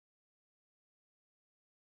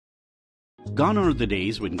Gone are the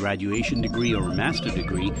days when graduation degree or master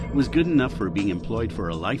degree was good enough for being employed for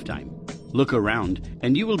a lifetime. Look around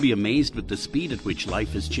and you will be amazed with the speed at which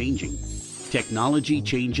life is changing. Technology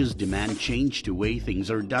changes demand change to way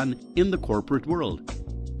things are done in the corporate world.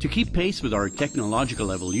 To keep pace with our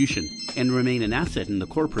technological evolution and remain an asset in the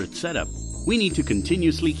corporate setup, we need to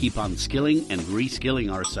continuously keep on skilling and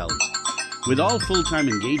reskilling ourselves. With all full-time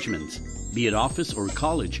engagements, be it office or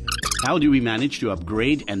college, how do we manage to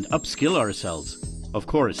upgrade and upskill ourselves? Of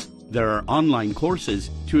course, there are online courses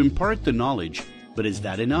to impart the knowledge, but is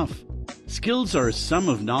that enough? Skills are a sum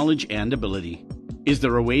of knowledge and ability. Is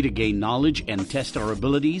there a way to gain knowledge and test our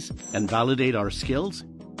abilities and validate our skills?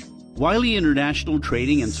 Wiley International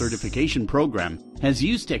Training and Certification Program has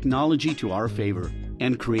used technology to our favor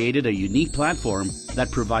and created a unique platform that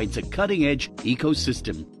provides a cutting-edge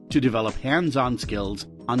ecosystem to develop hands-on skills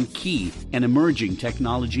on key and emerging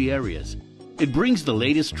technology areas. It brings the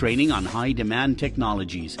latest training on high-demand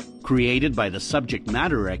technologies created by the subject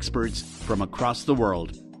matter experts from across the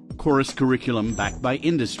world, course curriculum backed by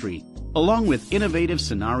industry, along with innovative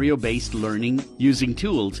scenario-based learning using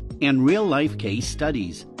tools and real-life case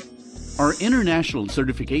studies. Our international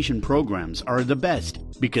certification programs are the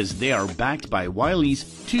best because they are backed by Wiley's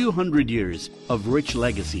 200 years of rich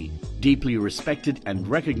legacy, deeply respected and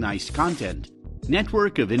recognized content,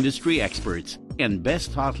 network of industry experts, and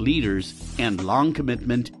best thought leaders, and long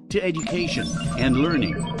commitment to education and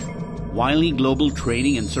learning. Wiley Global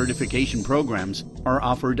Training and Certification programs are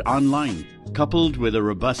offered online, coupled with a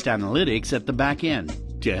robust analytics at the back end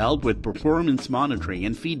to help with performance monitoring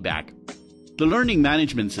and feedback. The learning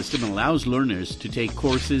management system allows learners to take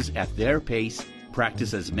courses at their pace,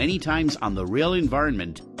 practice as many times on the real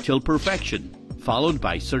environment till perfection, followed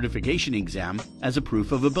by certification exam as a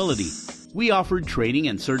proof of ability. We offered training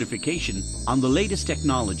and certification on the latest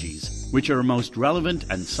technologies, which are most relevant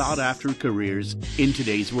and sought-after careers in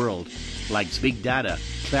today's world, like big data,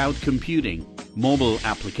 cloud computing, mobile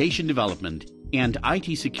application development, and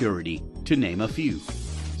IT security, to name a few.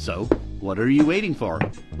 So, what are you waiting for?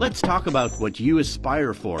 Let's talk about what you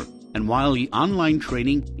aspire for, and Wiley online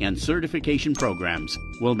training and certification programs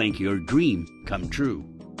will make your dream come true.